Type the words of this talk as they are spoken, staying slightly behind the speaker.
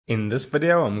In this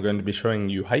video, I'm going to be showing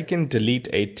you how you can delete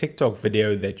a TikTok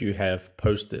video that you have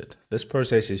posted. This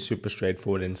process is super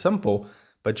straightforward and simple,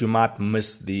 but you might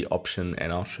miss the option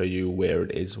and I'll show you where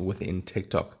it is within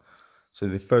TikTok. So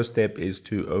the first step is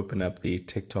to open up the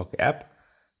TikTok app.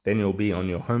 Then you'll be on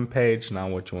your home page. Now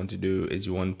what you want to do is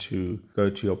you want to go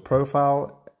to your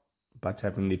profile by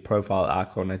tapping the profile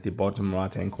icon at the bottom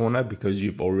right hand corner because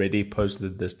you've already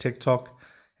posted this TikTok.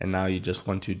 And now you just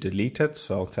want to delete it.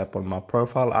 So I'll tap on my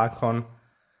profile icon.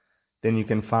 Then you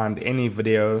can find any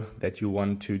video that you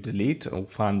want to delete or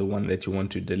find the one that you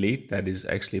want to delete that is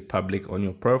actually public on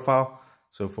your profile.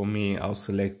 So for me, I'll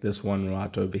select this one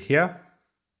right over here.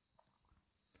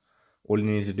 All you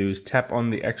need to do is tap on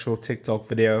the actual TikTok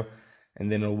video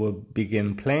and then it will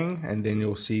begin playing. And then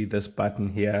you'll see this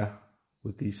button here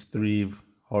with these three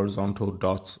horizontal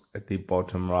dots at the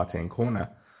bottom right hand corner.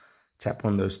 Tap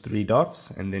on those three dots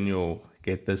and then you'll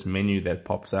get this menu that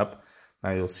pops up.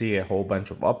 Now you'll see a whole bunch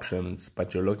of options,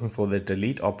 but you're looking for the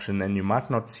delete option and you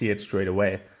might not see it straight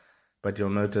away. But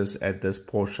you'll notice at this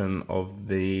portion of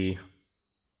the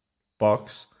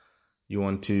box, you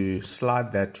want to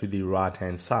slide that to the right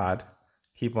hand side.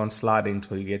 Keep on sliding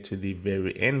until you get to the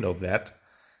very end of that.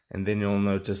 And then you'll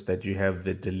notice that you have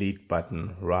the delete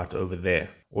button right over there.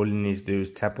 All you need to do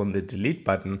is tap on the delete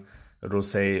button. It will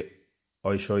say,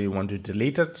 are you sure you want to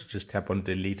delete it? Just tap on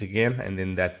delete again and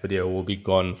then that video will be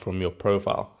gone from your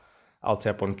profile. I'll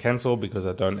tap on cancel because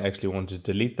I don't actually want to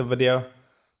delete the video,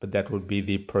 but that would be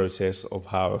the process of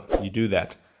how you do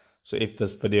that. So if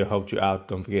this video helped you out,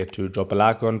 don't forget to drop a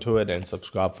like onto it and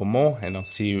subscribe for more, and I'll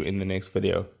see you in the next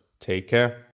video. Take care.